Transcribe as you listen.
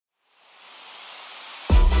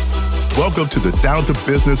Welcome to the Down to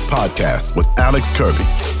Business podcast with Alex Kirby,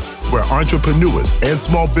 where entrepreneurs and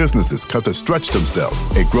small businesses come to stretch themselves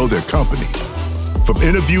and grow their company. From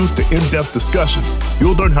interviews to in-depth discussions,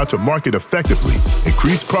 you'll learn how to market effectively,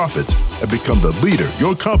 increase profits, and become the leader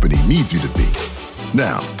your company needs you to be.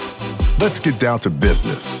 Now, let's get down to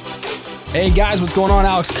business. Hey guys, what's going on?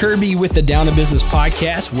 Alex Kirby with the Down to Business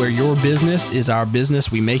podcast, where your business is our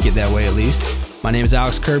business. We make it that way, at least. My name is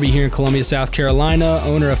Alex Kirby here in Columbia, South Carolina,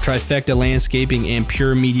 owner of Trifecta Landscaping and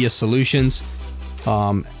Pure Media Solutions.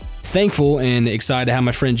 Thankful and excited to have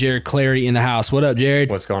my friend Jared Clary in the house. What up, Jared?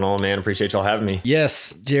 What's going on, man? Appreciate y'all having me.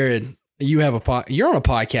 Yes, Jared, you're on a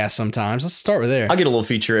podcast sometimes. Let's start with there. I get a little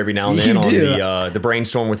feature every now and then on the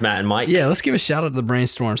Brainstorm with Matt and Mike. Yeah, let's give a shout out to the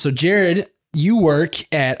Brainstorm. So, Jared, you work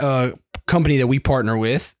at a company that we partner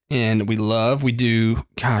with and we love. We do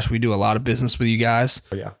a lot of business with you guys.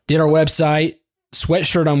 Oh, yeah. Did our website,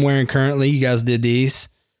 sweatshirt I'm wearing currently. You guys did these.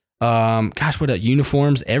 What else?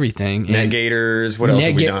 Uniforms, everything. Net gaiters. What else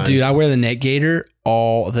have we done? Dude, I wear the net gaiter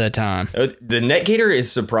all the time. The net gaiter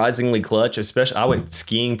is surprisingly clutch. Especially, I went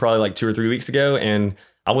skiing probably like 2 or 3 weeks ago, and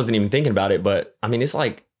I wasn't even thinking about it. But I mean,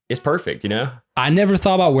 it's perfect, you know. I never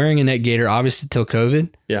thought about wearing a net gaiter, obviously, till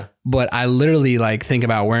COVID. Yeah. But I literally think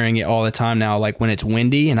about wearing it all the time now. Like when it's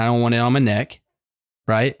windy and I don't want it on my neck.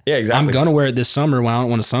 Right? Yeah, exactly. I'm gonna wear it this summer when I don't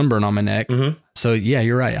want a sunburn on my neck. Mm-hmm. So yeah,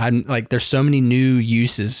 you're right. There's so many new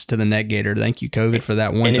uses to the net gaiter. Thank you, COVID, for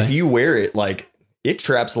that one thing. And if you wear it, it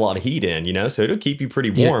traps a lot of heat in, you know, so it'll keep you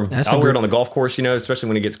pretty warm. Yeah, I wear it on the golf course, you know, especially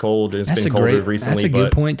when it gets cold. And it's been colder recently. That's a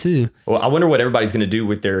good point too. Well, I wonder what everybody's going to do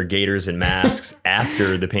with their gaiters and masks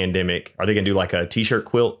after the pandemic. Are they going to do like a t-shirt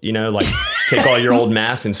quilt, you know, like take all your old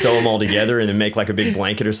masks and sew them all together and then make like a big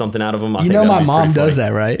blanket or something out of them? I think my mom does that,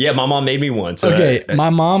 right? Yeah, my mom made me one. So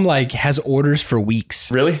my mom has orders for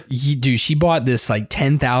weeks. Really? She bought this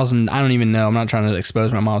 10,000. I don't even know. I'm not trying to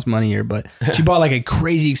expose my mom's money here, but she bought a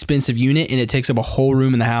crazy expensive unit and it takes up a whole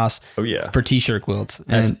room in the house. Oh yeah, for t-shirt quilts.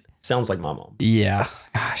 Sounds like my mom. Yeah,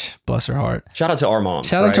 gosh, bless her heart. Shout out to our moms.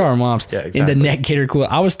 Shout out to our moms. Yeah, exactly. In the net gaiter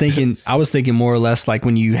quilt, I was thinking more or less like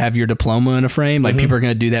when you have your diploma in a frame, people are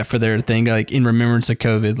gonna do that for their thing, in remembrance of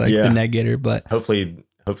COVID, the net gaiter. But hopefully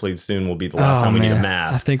soon will be the last time we need a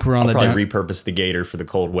mask. I think we're on I'll probably repurpose the gaiter for the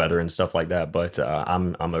cold weather and stuff like that. But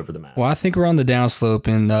I'm over the mask. Well, I think we're on the downslope,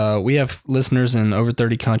 and we have listeners in over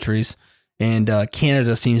 30 countries. And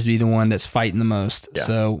Canada seems to be the one that's fighting the most. Yeah.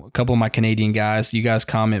 So a couple of my Canadian guys, you guys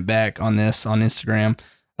comment back on this on Instagram.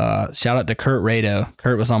 Shout out to Kurt Rado.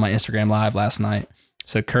 Kurt was on my Instagram live last night.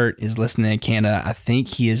 So Kurt is listening in Canada. I think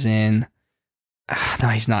he is in... No,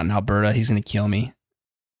 he's not in Alberta. He's going to kill me.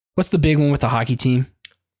 What's the big one with the hockey team?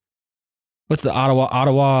 What's the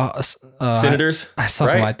Ottawa Senators?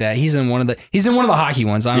 Something like that. He's in one of the hockey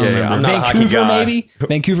ones. I don't remember. I'm not Vancouver, maybe?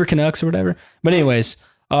 Vancouver Canucks or whatever. But anyways...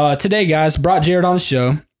 today, guys, brought Jared on the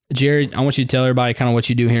show. Jared, I want you to tell everybody kind of what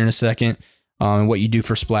you do here in a second, and what you do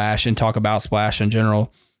for Splash, and talk about Splash in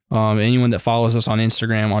general. Anyone that follows us on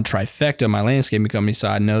Instagram on Trifecta, my landscaping company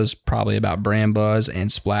side, knows probably about Brand Buzz and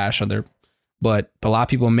Splash. But a lot of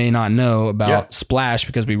people may not know about Splash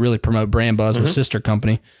because we really promote Brand Buzz, the sister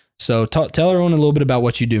company. So tell everyone a little bit about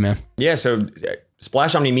what you do, man. Yeah, so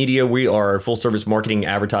Splash Omnimedia, we are a full-service marketing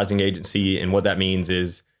advertising agency, and what that means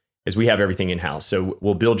is we have everything in-house. So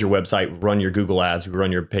we'll build your website, run your Google ads, we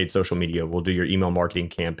run your paid social media, we'll do your email marketing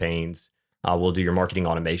campaigns, we'll do your marketing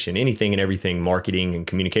automation, anything and everything marketing and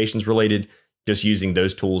communications related, just using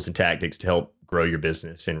those tools and tactics to help grow your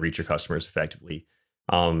business and reach your customers effectively.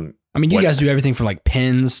 You guys do everything from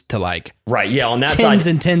pens to right, yeah, on that tens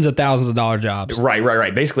side, and tens of thousands of dollar jobs.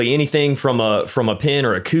 Right. Basically anything from a pen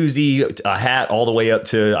or a koozie, a hat, all the way up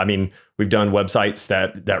to, we've done websites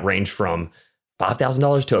that range from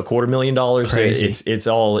 $5,000 to $250,000. Crazy. It's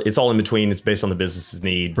all in between. It's based on the business's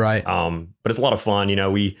need. Right. But it's a lot of fun. You know,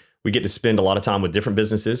 we get to spend a lot of time with different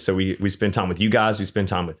businesses. So we spend time with you guys. We spend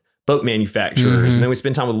time with boat manufacturers, and then we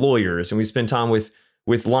spend time with lawyers, and we spend time with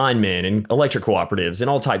linemen and electric cooperatives and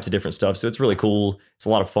all types of different stuff. So it's really cool. It's a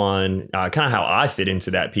lot of fun. Kind of how I fit into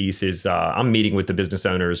that piece is I'm meeting with the business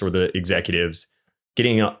owners or the executives,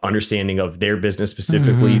 getting an understanding of their business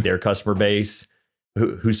specifically, their customer base.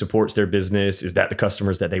 Who supports their business? Is that the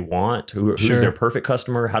customers that they want? Who's their perfect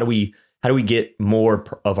customer? How do we get more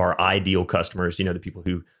of our ideal customers? You know, the people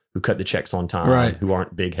who cut the checks on time, right, who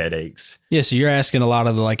aren't big headaches. Yeah, so you're asking a lot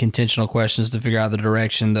of the intentional questions to figure out the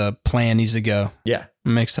direction the plan needs to go. Yeah, it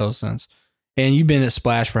makes total sense. And you've been at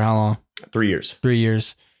Splash for how long? 3 years. 3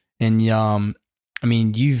 years, and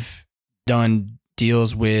you've done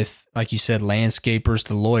deals with, like you said, landscapers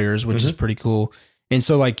to lawyers, which is pretty cool. And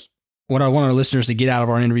so what I want our listeners to get out of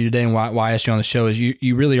our interview today, and why I asked you on the show, is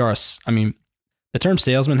you really are, the term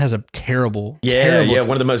salesman has a terrible,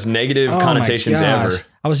 one of the most negative connotations ever.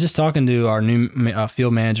 I was just talking to our new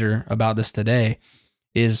field manager about this today.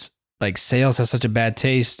 Is like sales has such a bad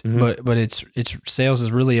taste, but it's sales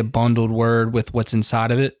is really a bundled word with what's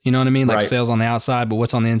inside of it. You know what I mean? Like sales on the outside, but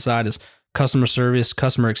what's on the inside is customer service,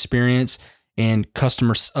 customer experience, and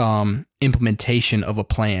customer implementation of a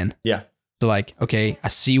plan. Yeah. So like, okay, I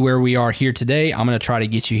see where we are here today. I'm going to try to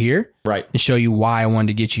get you here, right, and show you why I wanted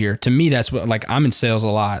to get you here. To me, that's what, like, I'm in sales a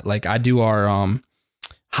lot. Like I do our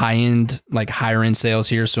higher end sales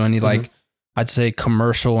here. So any like, I'd say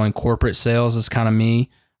commercial and corporate sales is kind of me.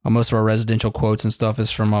 Most of our residential quotes and stuff is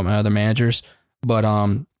from my other managers, but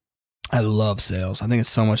I love sales. I think it's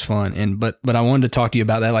so much fun. And but I wanted to talk to you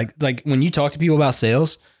about that. Like when you talk to people about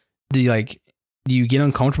sales, do you get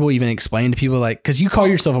uncomfortable even explaining to people, like, because you call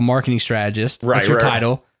yourself a marketing strategist, right? That's your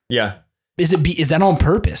title. Yeah. Is that on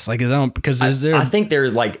purpose? Like, is that on, because is there? I think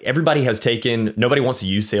there's like, everybody has taken, nobody wants to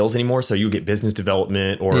use sales anymore. So you get business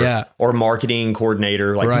development or marketing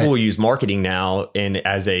coordinator. Like people will use marketing now and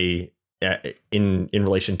as a, in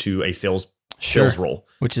relation to a sales role,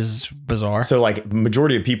 which is bizarre. So like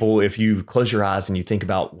majority of people, if you close your eyes and you think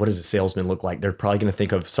about what does a salesman look like, they're probably going to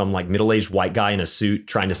think of some like middle-aged white guy in a suit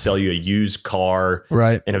trying to sell you a used car,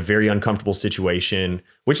 right, in a very uncomfortable situation,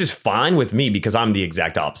 which is fine with me because I'm the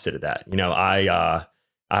exact opposite of that. You know,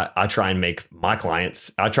 I try and make my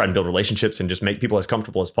clients, I try and build relationships and just make people as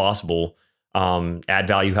comfortable as possible, add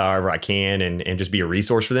value however I can, and just be a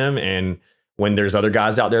resource for them. And when there's other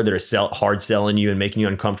guys out there that are hard selling you and making you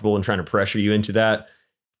uncomfortable and trying to pressure you into that,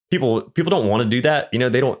 people don't want to do that. You know,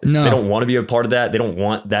 they don't want to be a part of that. They don't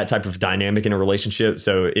want that type of dynamic in a relationship.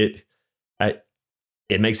 So it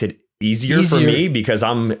makes it easier for me because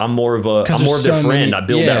I'm more of their friend. I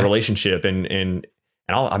build that relationship and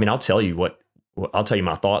I'll tell you I'll tell you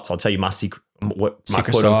my thoughts. I'll tell you my my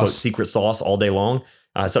quote unquote secret sauce all day long.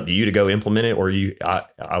 It's up to you to go implement it, or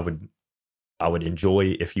I would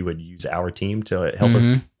enjoy if you would use our team to help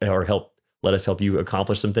us or let us help you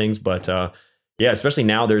accomplish some things. But especially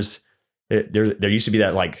now there used to be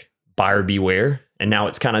that like buyer beware, and now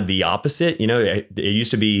it's kind of the opposite. You know, it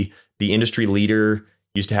used to be the industry leader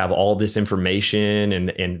used to have all this information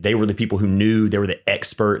and they were the people who knew, they were the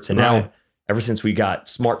experts. And now ever since we got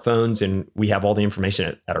smartphones and we have all the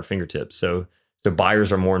information at our fingertips. So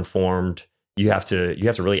buyers are more informed. You have to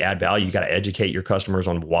really add value. You got to educate your customers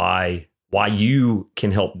on why you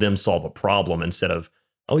can help them solve a problem instead of,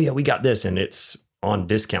 oh yeah, we got this and it's on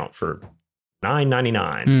discount for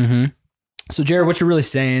 $9.99. Mm-hmm. So Jared, what you're really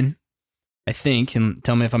saying, I think, and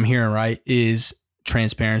tell me if I'm hearing right, is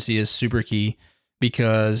transparency is super key,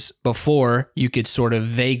 because before you could sort of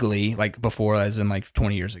vaguely, like before, as in like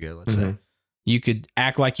 20 years ago, let's say, you could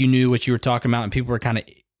act like you knew what you were talking about and people were kind of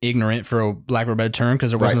ignorant, for a lack of a better term,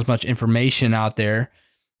 because there wasn't as much information out there.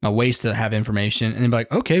 Ways to have information, and they'd be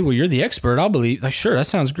like, okay, well, you're the expert. I'll believe. Like, sure, that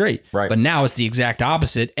sounds great. Right. But now it's the exact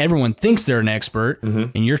opposite. Everyone thinks they're an expert,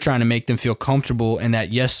 and you're trying to make them feel comfortable in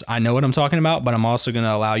that, yes, I know what I'm talking about, but I'm also going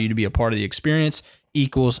to allow you to be a part of the experience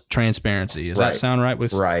equals transparency. Does that sound right?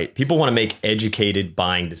 Right. People want to make educated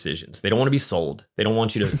buying decisions. They don't want to be sold. They don't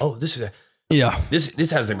want you to, oh, this is this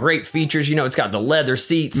has the great features. You know, it's got the leather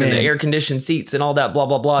seats and the air conditioned seats and all that, blah,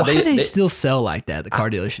 blah, blah. Why do they still sell like that, the car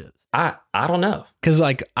dealerships? I don't know. Because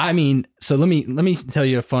like, I mean, so let me tell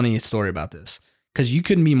you a funny story about this, because you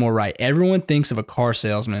couldn't be more right. Everyone thinks of a car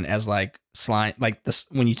salesman as like this,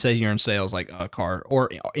 when you say you're in sales, like a car or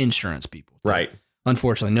insurance people. Right.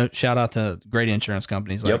 Unfortunately, no, shout out to great insurance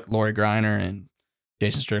companies like Lori Greiner and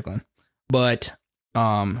Jason Strickland, but who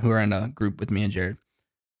are in a group with me and Jared.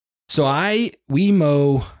 So we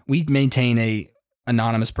maintain a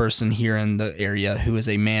anonymous person here in the area who is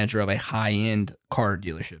a manager of a high-end car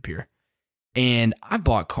dealership here. And I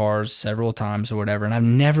bought cars several times or whatever, and I've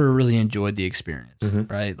never really enjoyed the experience,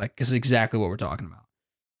 right? Like, it's exactly what we're talking about.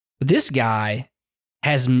 But this guy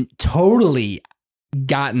has totally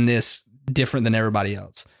gotten this different than everybody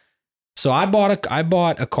else. So I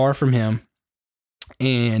bought a car from him,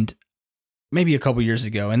 and maybe a couple years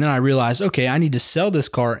ago, and then I realized, okay, I need to sell this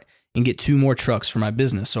car and get 2 more trucks for my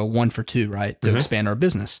business. So 1 for 2, right? To expand our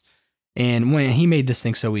business. And when he made this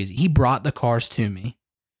thing so easy, he brought the cars to me.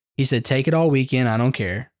 He said, take it all weekend. I don't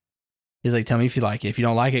care. He's like, tell me if you like it. If you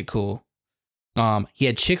don't like it, cool. He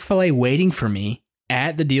had Chick-fil-A waiting for me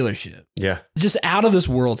at the dealership. Yeah. Just out of this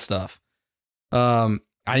world stuff. I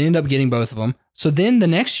ended up getting both of them. So then the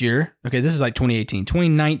next year, okay, this is like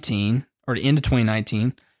 2019, or the end of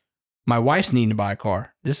 2019, my wife's needing to buy a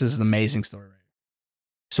car. This is an amazing story, right?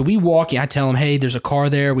 So we walk in, I tell him, hey, there's a car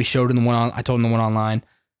there. We showed him the one I told him the one online.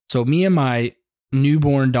 So me and my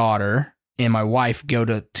newborn daughter and my wife go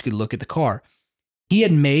to look at the car. He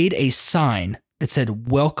had made a sign that said,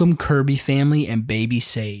 "Welcome Kirby family and baby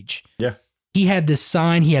Sage." Yeah. He had this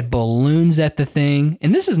sign. He had balloons at the thing.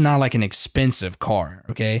 And this is not like an expensive car,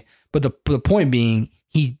 okay? But the point being,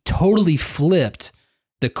 he totally flipped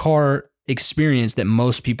the car experience that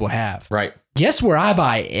most people have. Right. Guess where I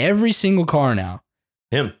buy every single car now?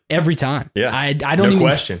 Him. Every time. Yeah. I don't No even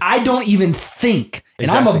question. I don't even think.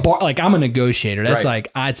 Exactly. And I'm a negotiator. That's Right.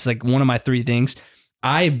 it's like one of my three things.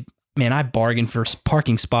 I bargain for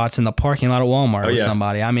parking spots in the parking lot of Walmart with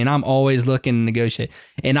somebody. I mean, I'm always looking to negotiate,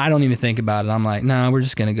 and I don't even think about it. I'm like, no, we're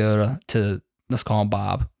just gonna go to let's call him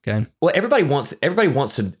Bob. Okay. Well, everybody wants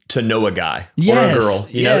to know a guy Yes, or a girl.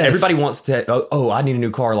 You know, yes. everybody wants to. Oh, I need a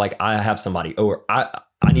new car. Like I have somebody. Or I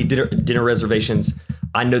need dinner reservations.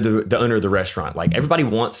 I know the owner of the restaurant. Like everybody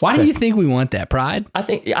wants. Why do you think we want that? Pride? I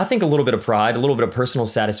think a little bit of pride, a little bit of personal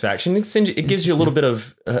satisfaction. It gives you a little bit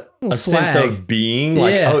of a sense swag. of being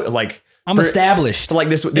like I'm established. Like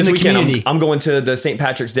this in the weekend, community. I'm going to the St.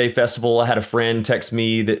 Patrick's Day Festival. I had a friend text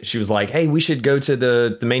me that she was like, "Hey, we should go to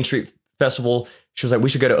the Main Street Festival." She was like, "We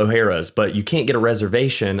should go to O'Hara's, but you can't get a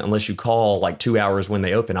reservation unless you call like 2 hours when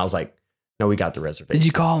they open." I was like, "No, we got the reservation." Did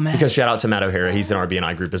you call Matt? Because shout out to Matt O'Hara. He's in our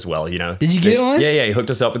BNI group as well, you know. Did you get one? Yeah. He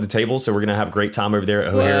hooked us up at the table. So we're going to have a great time over there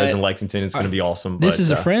at O'Hara's in Lexington. It's going to be awesome. This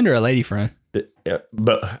is a friend or a lady friend?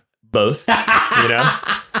 But both, you know.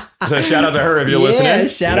 So shout out to her if you're listening.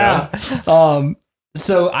 Shout out.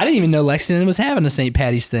 So I didn't even know Lexington was having a St.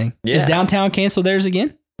 Patty's thing. Yeah. Is downtown canceled theirs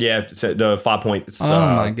again? Yeah, so the 5 Points.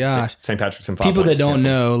 Oh my gosh. St. Patrick's and 5 People Points that don't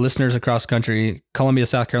canceled. know, listeners across the country, Columbia,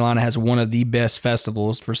 South Carolina has one of the best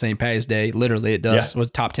festivals for St. Patty's Day. Literally, it does. Yeah. Was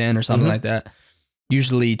top 10 or something like that.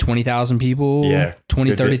 Usually 20,000 people. Yeah.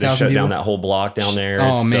 20, They 30,000 shut people. down that whole block down there.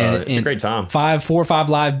 Oh, man. It's a great time. 4 or 5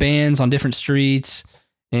 live bands on different streets.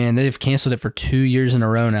 And they've canceled it for 2 years in a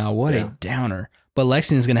row now. What a downer. But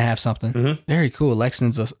Lexington's going to have something. Mm-hmm. Very cool.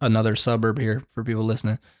 Lexington's another suburb here for people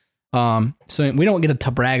listening. So we don't get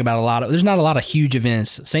to brag about there's not a lot of huge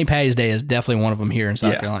events. St. Patty's Day is definitely one of them here in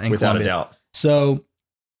South Carolina. In without Columbia. a doubt. So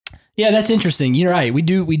yeah, that's interesting. You're right. We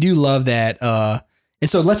do love that. And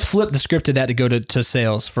so let's flip the script to that to go to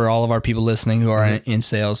sales for all of our people listening who are in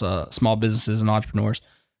sales, small businesses and entrepreneurs.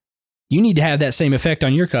 You need to have that same effect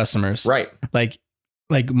on your customers. Right. Like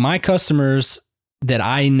my customers that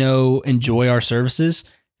I know enjoy our services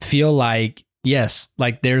feel like, yes,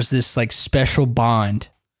 like there's this like special bond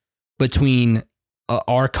between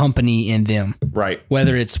our company and them. Right.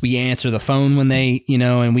 Whether it's we answer the phone when they,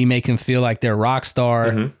 and we make them feel like they're a rock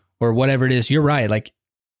star or whatever it is. You're right. Like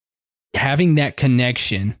having that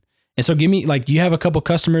connection. And so give me, like, do you have a couple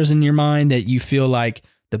customers in your mind that you feel like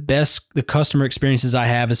the customer experiences I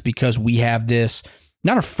have is because we have this,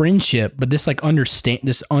 not a friendship, but this like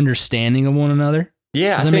understanding of one another?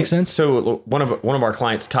 Yeah, Does that make sense? So one of our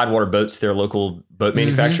clients, Tidewater Boats, they're a local boat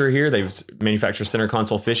manufacturer here. They manufacture center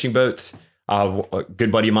console fishing boats. A good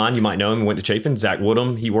buddy of mine, you might know him, he went to Chapin, Zach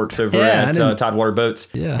Woodham. He works over at Tidewater Boats.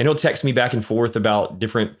 Yeah. And he'll text me back and forth about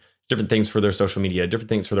different things for their social media, different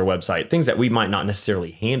things for their website, things that we might not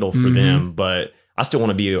necessarily handle for them, but I still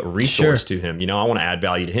want to be a resource to him. I want to add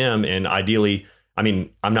value to him. And ideally, I'm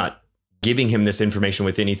not giving him this information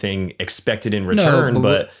with anything expected in return,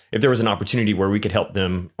 but if there was an opportunity where we could help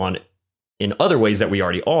them in other ways that we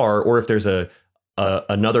already are, or if there's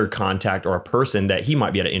another contact or a person that he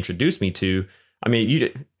might be able to introduce me to, I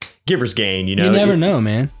mean, giver's gain, You never know,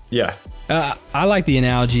 man. Yeah. I like the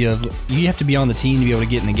analogy of you have to be on the team to be able to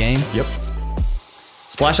get in the game. Yep.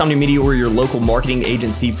 Splash Omnimedia, we're your local marketing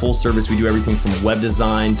agency, full service. We do everything from web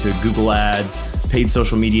design to Google Ads, paid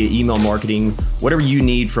social media, email marketing, whatever you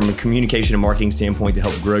need from a communication and marketing standpoint to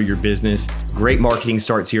help grow your business. Great marketing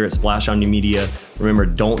starts here at Splash Omnimedia. Remember,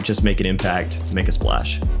 don't just make an impact, make a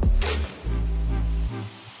splash.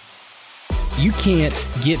 You can't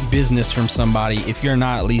get business from somebody if you're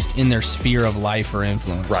not at least in their sphere of life or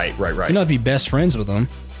influence. Right. You don't have to be best friends with them,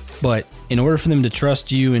 but in order for them to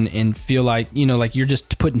trust you and feel like, like you're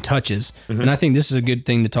just putting touches. And I think this is a good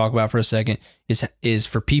thing to talk about for a second is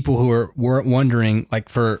for people who are wondering, like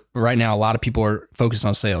for right now, a lot of people are focused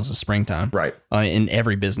on sales. It's springtime. Right. In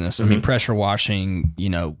every business. I mean, pressure washing,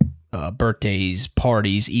 birthdays,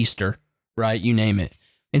 parties, Easter, right? You name it.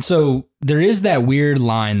 And so there is that weird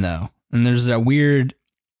line though. And there's that weird,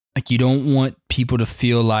 like you don't want people to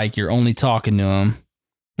feel like you're only talking to them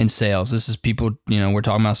in sales. This is people, we're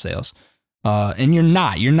talking about sales. And you're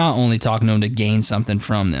not only talking to them to gain something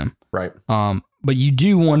from them. Right. But you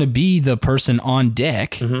do want to be the person on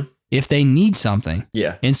deck if they need something.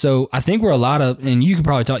 Yeah. And so I think we're and you can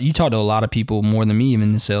probably you talk to a lot of people more than me,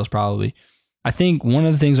 even in sales probably. I think one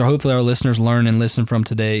of the things hopefully our listeners learn and listen from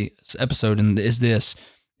today's episode is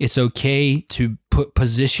it's okay to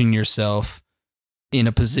position yourself in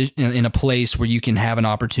a place where you can have an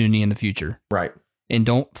opportunity in the future. Right. And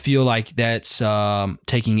don't feel like that's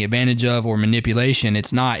taking advantage of or manipulation.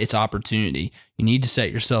 It's not. It's opportunity. You need to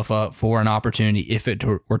set yourself up for an opportunity if it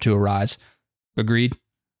were to arise. Agreed?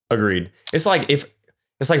 Agreed. It's like if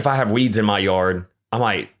I have weeds in my yard, I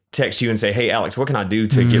might text you and say, "Hey, Alex, what can I do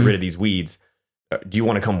to get rid of these weeds? Do you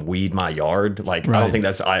want to come weed my yard?" Like, right. I don't think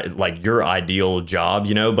that's like your ideal job,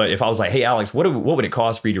 you know. But if I was like, "Hey, Alex, what would it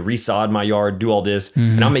cost for you to resod my yard, do all this,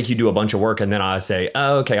 and I'll make you do a bunch of work," and then I say,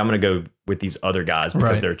 "Oh, okay, I'm going to go with these other guys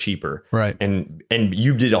because they're cheaper," right? And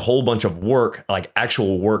you did a whole bunch of work, like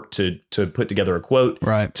actual work to put together a quote,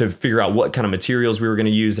 right? To figure out what kind of materials we were going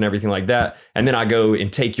to use and everything like that, and then I go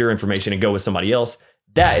and take your information and go with somebody else.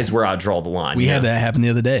 That is where I draw the line. We had that happen the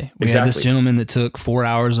other day. We had this gentleman that took 4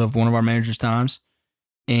 hours of one of our managers' times.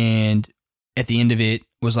 And at the end of it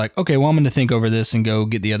was like, okay, well, I'm going to think over this and go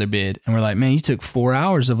get the other bid. And we're like, man, you took 4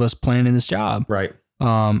 hours of us planning this job. Right.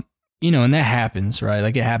 You know, and that happens, right?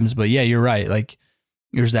 Like it happens, but yeah, you're right. Like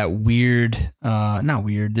there's that weird, not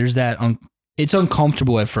weird. There's that, it's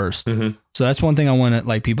uncomfortable at first. Mm-hmm. So that's one thing I want to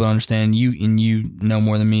like people to understand. You know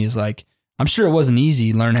more than me is like, I'm sure it wasn't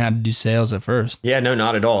easy learning how to do sales at first. Yeah, no,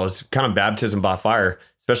 not at all. It's kind of baptism by fire,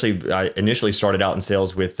 especially I initially started out in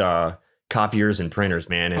sales with, copiers and printers,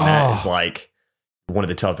 man. And that is like one of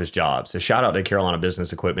the toughest jobs. So shout out to Carolina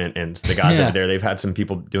Business Equipment and the guys over there. They've had some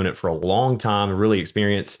people doing it for a long time, really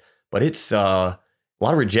experienced, but it's a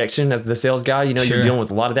lot of rejection as the sales guy. You know, you're dealing with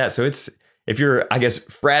a lot of that. So if you're, I guess,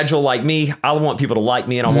 fragile like me, I want people to like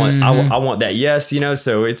me and I want that yes, you know,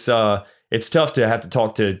 so it's tough to have to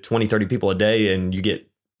talk to 20, 30 people a day and you get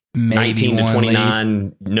maybe 19 to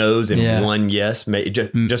 29 no's and one yes,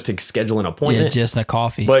 just to schedule an appointment. Yeah, just a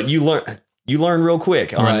coffee. But you learn real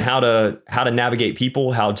quick on how to navigate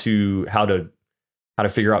people, how to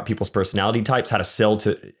figure out people's personality types, how to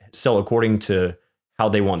sell according to how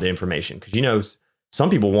they want the information. Because you know, some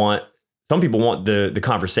people want the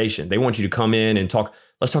conversation. They want you to come in and talk.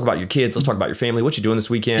 Let's talk about your kids. Let's talk about your family. What you doing this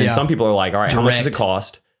weekend? Yeah. Some people are like, all right, how much does it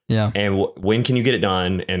cost? Yeah. And when can you get it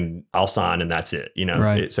done? And I'll sign and that's it. You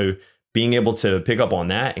know, so being able to pick up on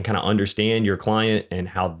that and kind of understand your client and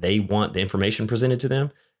how they want the information presented to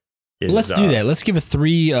them. Let's do that. Let's give a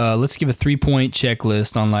 3-point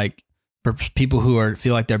checklist on like for people who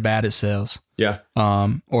feel like they're bad at sales. Yeah.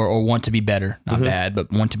 Or want to be better. Not bad,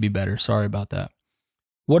 but want to be better. Sorry about that.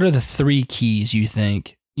 What are the 3 keys you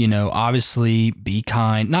think? You know, obviously be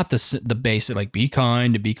kind, not the basic, like be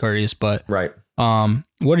kind to be courteous, but right.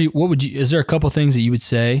 Is there a couple things that you would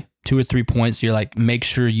say, 2 or 3 points you're like, make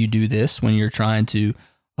sure you do this when you're trying to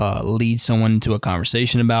lead someone into a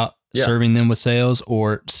conversation about serving them with sales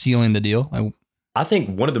or sealing the deal? I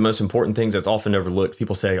think one of the most important things that's often overlooked,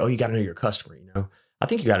 people say, oh, you got to know your customer, you know? I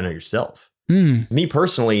think you got to know yourself. Me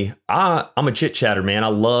personally, I'm a chit chatter, man. I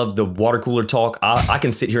love the water cooler talk. I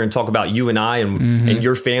can sit here and talk about you and I and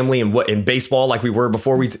your family and baseball like we were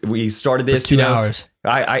before we started this. For 2 hours.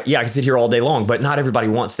 I can sit here all day long, but not everybody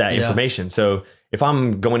wants that information. So if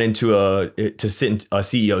I'm going to sit in a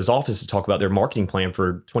CEO's office to talk about their marketing plan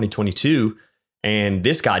for 2022, and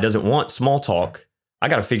this guy doesn't want small talk, I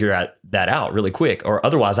got to figure that out really quick, or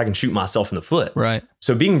otherwise I can shoot myself in the foot. Right.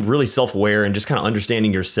 So being really self-aware and just kind of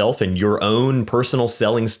understanding yourself and your own personal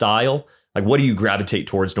selling style, like what do you gravitate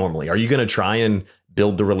towards normally? Are you going to try and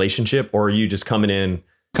build the relationship, or are you just coming in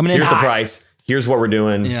here's the price, here's what we're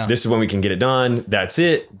doing, this is when we can get it done, that's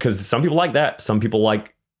it? Because some people like that. Some people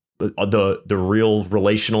like the real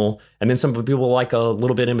relational, and then some people like a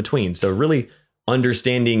little bit in between. So really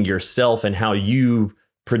understanding yourself and how you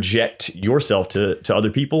project yourself to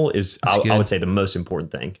other people is, I would say, the most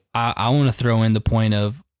important thing. I want to throw in the point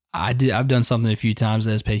of I've done something a few times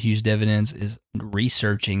that has paid huge dividends, is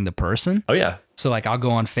researching the person. Oh yeah. So like I'll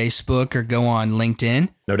go on Facebook or go on LinkedIn.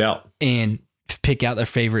 No doubt. And pick out their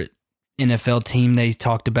favorite NFL team they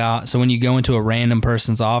talked about. So when you go into a random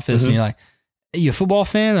person's office and you're like, are you a football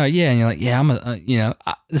fan? Like, yeah. And you're like, yeah, I'm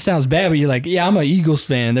this sounds bad, but you're like, yeah, I'm an Eagles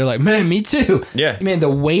fan. They're like, man, me too. Yeah. Man, the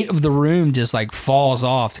weight of the room just like falls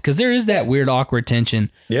off because there is that weird awkward tension.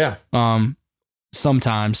 Yeah.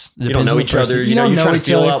 Sometimes you don't know each other. You know, you're trying to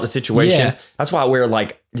feel out the situation. Yeah. That's why I wear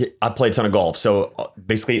I play a ton of golf. So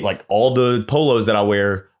basically like all the polos that I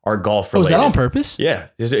wear are golf related. Oh, is that on purpose? Yeah.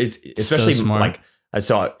 It's especially so smart.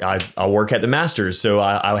 I work at the Masters. So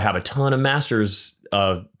I have a ton of Masters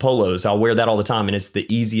polos. I'll wear that all the time, and it's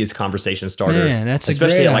the easiest conversation starter. Man, that's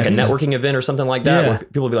especially at like idea. a networking event or something like that, where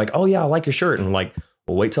people will be like, "Oh yeah, I like your shirt," and I'm like,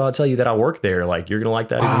 "Well, wait till I tell you that I work there. Like, you're gonna like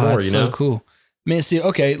that even more." That's you know, so cool. Man, see,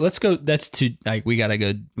 okay, let's go. That's too like we gotta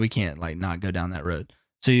go. We can't like not go down that road.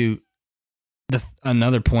 So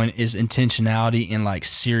another point is intentionality and like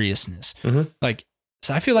seriousness. Like,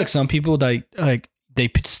 so I feel like some people they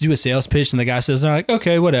do a sales pitch and the guy says, they're like,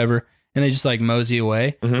 okay, whatever. And they just like mosey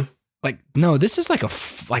away. Like, no, this is like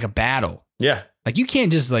a battle. Yeah. Like, you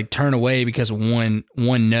can't just like turn away because one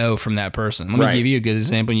no from that person. Let me give you a good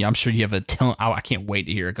example. I'm sure you have I can't wait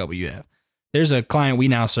to hear a couple you have. There's a client we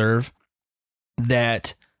now serve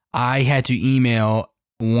that I had to email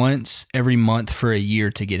once every month for a year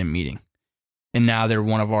to get a meeting. And now they're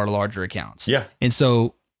one of our larger accounts. Yeah. And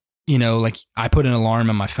so, like I put an alarm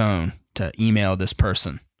on my phone to email this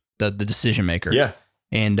person, the decision maker. Yeah.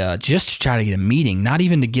 And just to try to get a meeting, not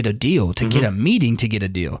even to get a deal, to get a meeting to get a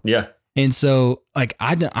deal. Yeah. And so, like,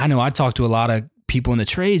 I know I talk to a lot of people in the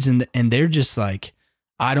trades and they're just like,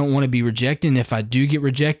 I don't want to be rejected. And if I do get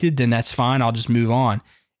rejected, then that's fine. I'll just move on.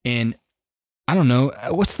 And I don't know,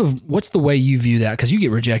 what's the way you view that? Because you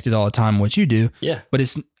get rejected all the time, what you do. Yeah. But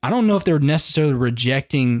I don't know if they're necessarily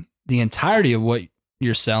rejecting the entirety of what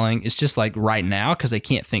you're selling. It's just like right now, because they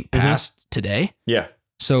can't think past today. Yeah.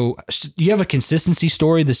 So do you have a consistency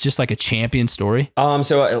story that's just like a champion story?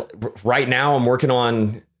 So right now I'm working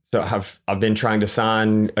on, so I've been trying to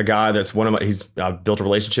sign a guy that's I've built a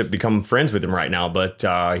relationship, become friends with him right now, but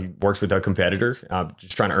he works with a competitor,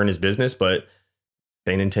 just trying to earn his business, but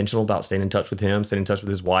staying intentional about staying in touch with him, staying in touch with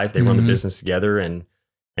his wife. They run the business together and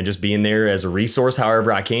just being there as a resource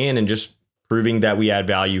however I can and just proving that we add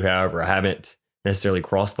value. However, I haven't necessarily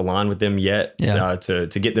crossed the line with them yet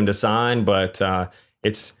to get them to sign, but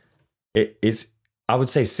it's I would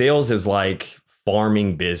say sales is like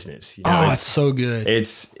farming business. It's so good.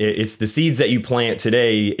 It's the seeds that you plant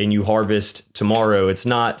today and you harvest tomorrow. It's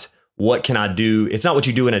not what can I do? It's not what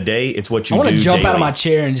you do in a day. It's what you do. I want to jump daily. out of my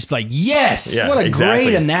chair and just be like, yes, what a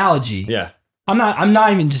great analogy. Yeah.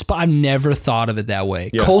 I've never thought of it that way.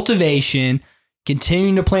 Yeah. Cultivation,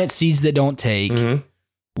 continuing to plant seeds that don't take,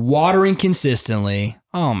 watering consistently.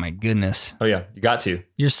 Oh my goodness. Oh yeah, you got to.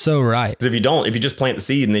 You're so right. Because if you just plant the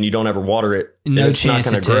seed and then you don't ever water it, it's chance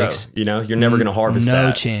not going to grow. Takes. You're never going to harvest that.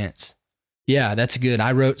 No chance. Yeah, that's good.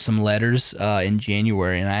 I wrote some letters in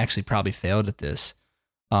January, and I actually probably failed at this,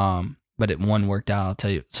 but one worked out. I'll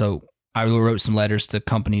tell you. So I wrote some letters to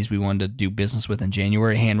companies we wanted to do business with in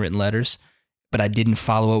January, handwritten letters, but I didn't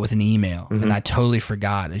follow up with an email, and I totally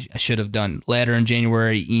forgot. I should have done letter in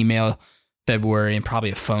January, email February, and probably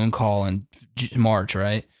a phone call in March,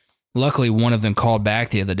 right? Luckily, one of them called back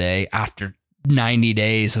the other day after 90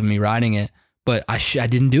 days of me writing it, but I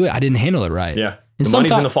didn't do it. I didn't handle it right. Yeah. The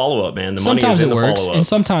money's in the follow-up, man. Sometimes it works, and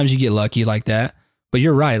sometimes you get lucky like that. But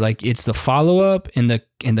you're right. Like, it's the follow-up and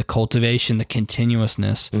the cultivation, the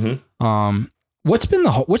continuousness. What's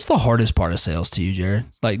the hardest part of sales to you, Jared?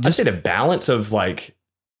 Like, I'd say the balance of like,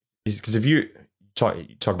 because if you talk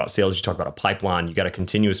about sales, you talk about a pipeline. You got to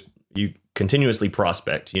continuously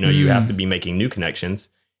prospect. You have to be making new connections,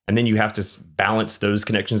 and then you have to balance those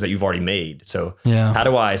connections that you've already made. So how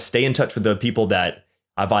do I stay in touch with the people that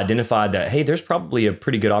I've identified that, hey, there's probably a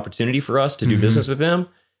pretty good opportunity for us to do business with them,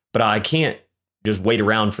 but I can't just wait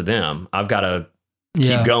around for them. I've got to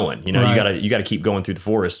keep going. You got to keep going through the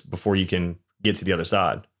forest before you can get to the other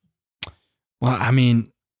side. Well, I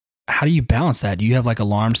mean, how do you balance that? Do you have like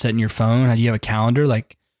alarms set in your phone? How do you have a calendar?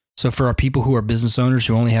 Like, so for our people who are business owners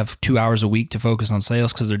who only have 2 hours a week to focus on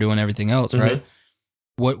sales because they're doing everything else, right?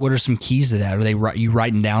 What are some keys to that? Are you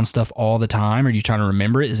writing down stuff all the time? Or are you trying to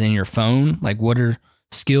remember it? Is it in your phone? Like, what are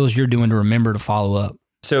skills you're doing to remember to follow up?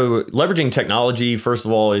 So leveraging technology, first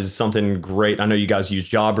of all, is something great. I know you guys use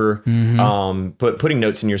Jobber, putting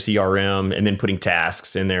notes in your CRM and then putting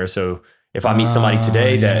tasks in there. So if I meet somebody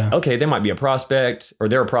today that, okay, they might be a prospect or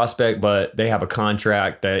they're a prospect, but they have a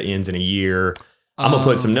contract that ends in a year, I'm gonna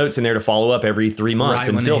put some notes in there to follow up every 3 months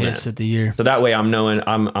until then. At the year. So that way I'm knowing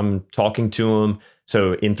I'm talking to them.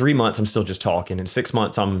 So in 3 months, I'm still just talking. In 6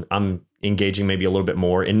 months, I'm engaging maybe a little bit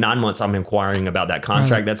more. In 9 months, I'm inquiring about that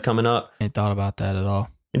contract that's coming up. I ain't thought about that at all.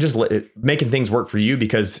 And just making things work for you,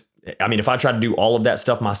 because I mean, if I try to do all of that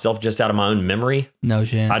stuff myself just out of my own memory, no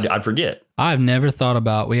chance. I'd forget. I've never thought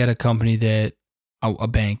about. We had a company that a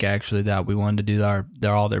bank actually that we wanted to do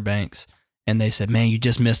all their banks, and they said, "Man, you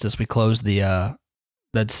just missed us. We closed that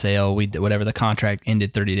sale. Whatever the contract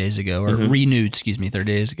ended 30 days ago or renewed, 30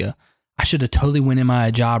 days ago. I should have totally went in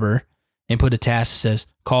my Jobber and put a task that says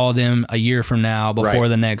call them a year from now before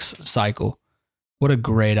the next cycle. What a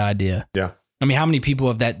great idea. Yeah. I mean, how many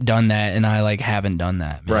people have done that, and I haven't done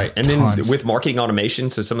that? Man? Right. And then with marketing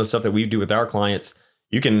automation, so some of the stuff that we do with our clients,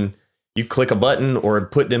 you click a button or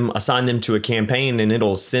assign them to a campaign, and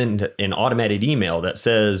it'll send an automated email that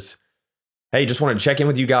says, hey, just wanted to check in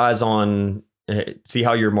with you guys on see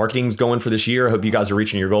how your marketing's going for this year. I hope you guys are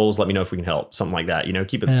reaching your goals. Let me know if we can help. Something like that.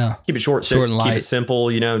 Keep it short and light. Keep it simple.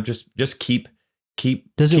 Just keep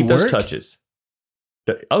those touches.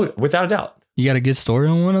 Oh, without a doubt. You got a good story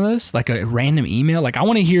on one of those? Like a random email? Like I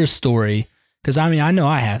want to hear a story. Because I know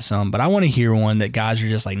I have some, but I want to hear one that guys are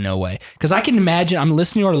just like, no way. Because I can imagine, I'm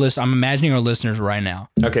imagining our listeners right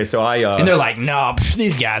now. Okay, so and they're like, no,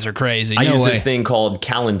 these guys are crazy. I use this thing called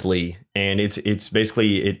Calendly, and it's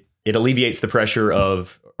basically it alleviates the pressure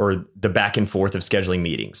or the back and forth of scheduling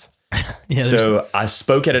meetings. So I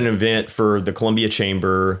spoke at an event for the Columbia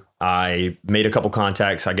Chamber. I made a couple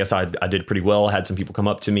contacts. I guess I did pretty well. I had some people come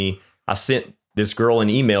up to me. I sent this girl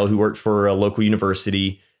an email who worked for a local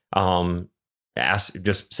university.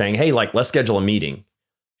 Just saying, hey, like, let's schedule a meeting.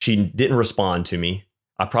 She didn't respond to me.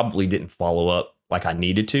 I probably didn't follow up like I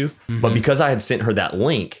needed to, but because I had sent her that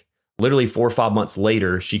link, literally 4 or 5 months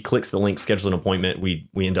later, she clicks the link, schedules an appointment. We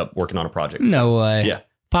end up working on a project. No way. Yeah.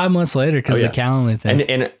 5 months later, because the Calendly thing.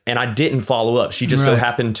 And I didn't follow up. She just so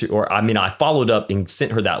happened to, I followed up and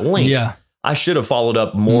sent her that link. Yeah. I should have followed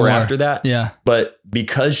up more after that. Yeah. But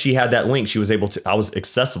because she had that link, I was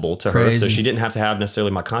accessible to her. So she didn't have to have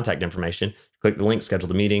necessarily my contact information. Click the link, schedule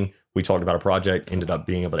the meeting. We talked about a project, ended up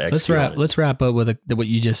being able to execute on it. Let's wrap up with what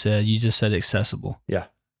you just said. You just said accessible. Yeah.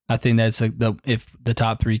 I think that's if the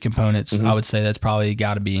top 3 components, I would say that's probably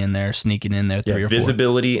got to be in there, sneaking in there 3 or 4.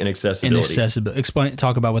 Visibility and accessibility.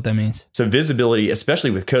 Talk about what that means. So visibility,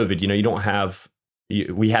 especially with COVID,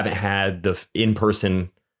 we haven't had the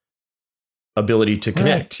in-person ability to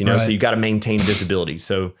connect, so you got to maintain visibility.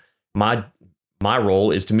 So my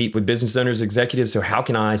role is to meet with business owners, executives. So how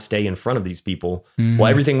can I stay in front of these people? Well,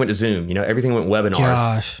 everything went to Zoom, everything went webinars.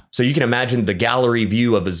 Gosh. So you can imagine the gallery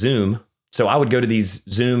view of a Zoom. So I would go to these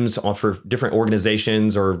Zooms for different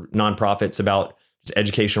organizations or nonprofits about just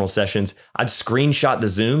educational sessions. I'd screenshot the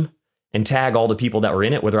Zoom and tag all the people that were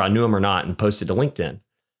in it, whether I knew them or not, and post it to LinkedIn.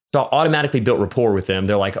 So I automatically built rapport with them.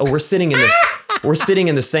 They're like, oh, we're sitting in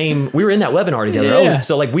the same, we were in that webinar together. Yeah. Oh,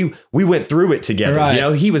 so like we went through it together.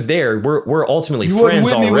 Right. He was there. We're ultimately you friends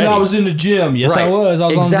with already. Me when I was in the gym. Yes, right. I was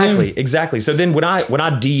on Zoom. Exactly. So then when I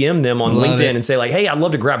DM them on LinkedIn and say like, hey, I'd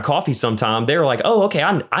love to grab coffee sometime, they're like, oh, okay,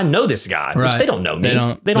 I know this guy. Which they don't know me.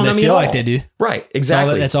 They don't know me at all. Like they do. Right.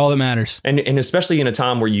 Exactly. That's all that matters. And especially in a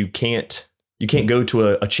time where you can't go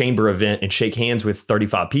to a chamber event and shake hands with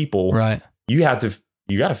 35 people. Right. You got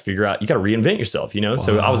to figure out, you got to reinvent yourself, Wow.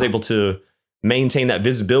 So I was able to maintain that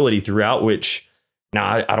visibility throughout, which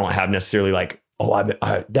now I don't have necessarily like,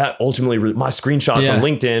 that ultimately my screenshots on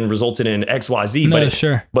LinkedIn resulted in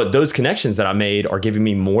XYZ, but those connections that I made are giving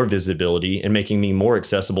me more visibility and making me more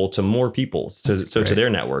accessible to more people, to their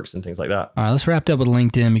networks and things like that. All right, let's wrap up with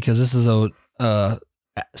LinkedIn, because this is a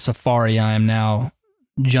safari I am now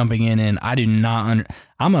jumping in, and I do not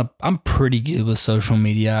I'm pretty good with social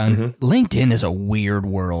media, and LinkedIn is a weird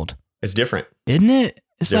world. It's different, isn't it?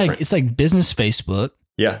 It's like business Facebook.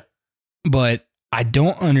 Yeah. But I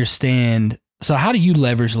don't understand. So how do you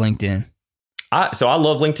leverage LinkedIn? So I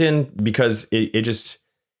love LinkedIn because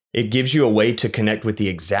it gives you a way to connect with the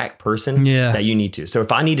exact person that you need to. So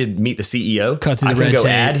if I need to meet the CEO, I can go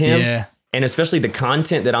add him, and especially the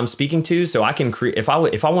content that I'm speaking to. So I can create, if I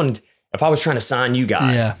was trying to sign you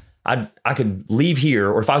guys, I could leave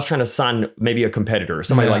here, or if I was trying to sign maybe a competitor or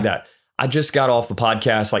somebody like that. I just got off the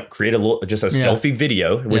podcast, like create a selfie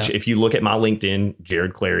video, which if you look at my LinkedIn,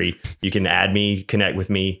 Jared Clary, you can add me, connect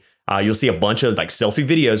with me. You'll see a bunch of like selfie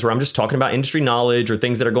videos where I'm just talking about industry knowledge or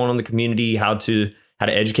things that are going on in the community, how to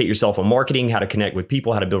educate yourself on marketing, how to connect with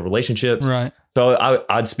people, how to build relationships. Right. So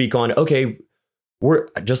I'd speak on, okay,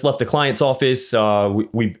 I just left the client's office.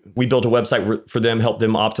 We built a website for them, help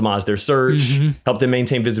them optimize their search, help them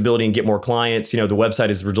maintain visibility and get more clients. The website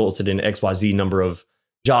has resulted in XYZ number of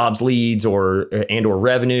jobs, leads, or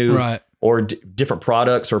revenue, or different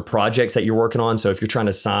products or projects that you're working on. So if you're trying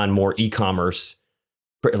to sign more e-commerce,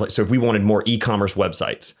 so if we wanted more e-commerce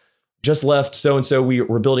websites, just left so-and-so,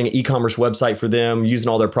 we're building an e-commerce website for them using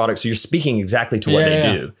all their products. So you're speaking exactly to what they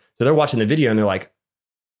do. So they're watching the video and they're like,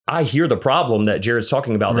 I hear the problem that Jared's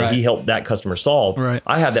talking about that he helped that customer solve. Right.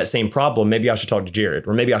 I have that same problem. Maybe I should talk to Jared,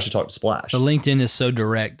 or maybe I should talk to Splash. The LinkedIn is so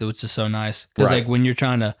direct, which is so nice. Because like when you're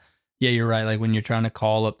trying to, you're right. Like when you're trying to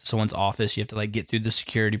call up to someone's office, you have to like get through the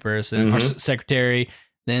security person or secretary,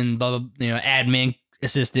 then blah, blah, admin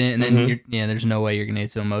assistant, and then there's no way you're gonna get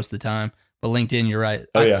to them most of the time. But LinkedIn, you're right.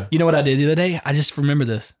 You know what I did the other day? I just remember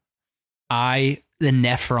this. The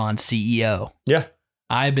Nephron CEO. Yeah.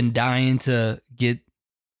 I've been dying to get,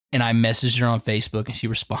 and I messaged her on Facebook and she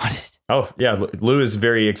responded. Oh yeah. Lou is a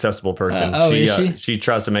very accessible person. Is she? She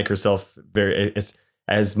tries to make herself very,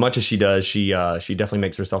 as much as she does, she definitely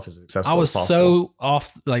makes herself as successful I was as possible.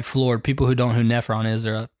 so floored. People who don't know who Nephron is,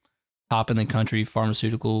 they're a top in the country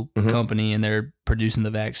pharmaceutical company, and they're producing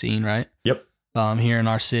the vaccine, right? Yep. Here in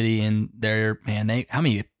our city, and how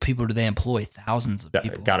many people do they employ? Thousands of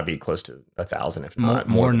people. Got to be close to 1,000, if more not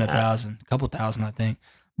more than that. 1,000, a couple thousand, I think.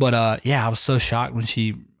 But I was so shocked when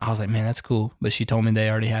I was like, man, that's cool. But she told me they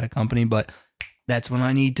already had a company. But that's when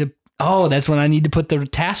I need to put the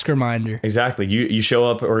task reminder. Exactly. You show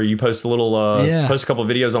up, or you post a little, post a couple of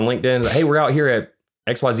videos on LinkedIn. Hey, we're out here at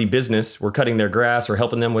XYZ business. We're cutting their grass or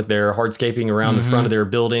helping them with their hardscaping around the front of their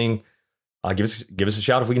building. Give us a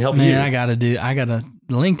shout if we can help you. Man,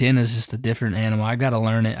 LinkedIn is just a different animal. I got to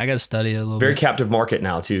learn it. I got to study it a little bit. Very captive market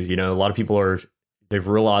now too. You know, a lot of people they're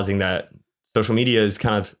realizing that social media is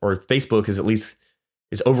or Facebook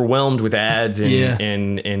is overwhelmed with ads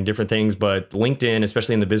and different things. But LinkedIn,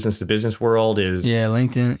 especially in the business to business world, is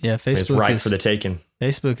LinkedIn. Yeah, Facebook is ripe for the taking.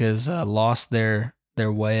 Facebook has lost their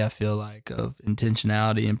way, I feel like, of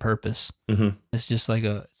intentionality and purpose. Mm-hmm. It's just like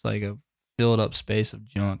a filled up space of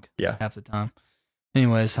junk half the time.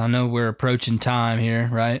 Anyways, I know we're approaching time here,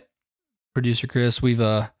 right? Producer Chris, we've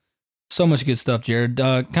so much good stuff, Jared.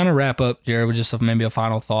 Kind of wrap up, Jared, with just maybe a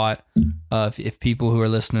final thought. If people who are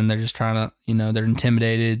listening, they're just trying to, they're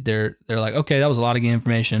intimidated. They're like, okay, that was a lot of good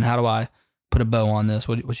information. How do I put a bow on this?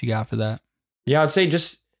 What you got for that? Yeah, I'd say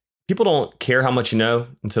just people don't care how much you know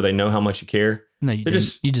until they know how much you care. No, you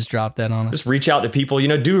just dropped that on us. Just reach out to people,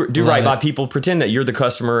 do right by people, pretend that you're the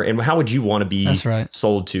customer, and how would you want to be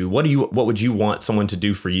sold to? What would you want someone to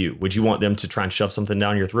do for you? Would you want them to try and shove something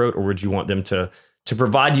down your throat, or would you want them to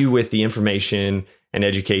provide you with the information and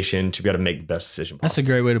education to be able to make the best decision possible? That's a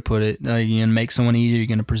great way to put it. You're going to make someone eat, or you're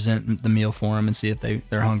going to present the meal for them and see if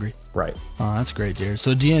they're hungry. Right. That's great, Jared. So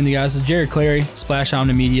again, guys, this is Jared Clary, Splash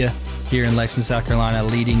Omnimedia here in Lexington, South Carolina,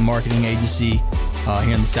 leading marketing agency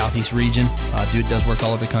here in the Southeast region. Dude does work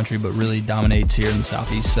all over the country, but really dominates here in the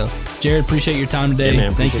Southeast. So, Jared, appreciate your time today. Yeah,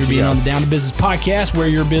 man, thank you for being on the Down to Business podcast, where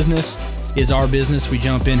your business is our business. We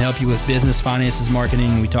jump in, help you with business, finances,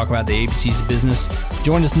 marketing, and we talk about the ABCs of business.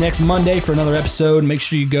 Join us next Monday for another episode. Make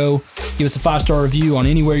sure you go give us a 5-star review on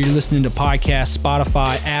anywhere you're listening to podcasts,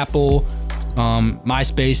 Spotify, Apple,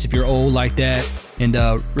 MySpace if you're old like that. And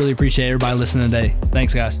really appreciate everybody listening today.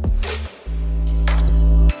 Thanks, guys.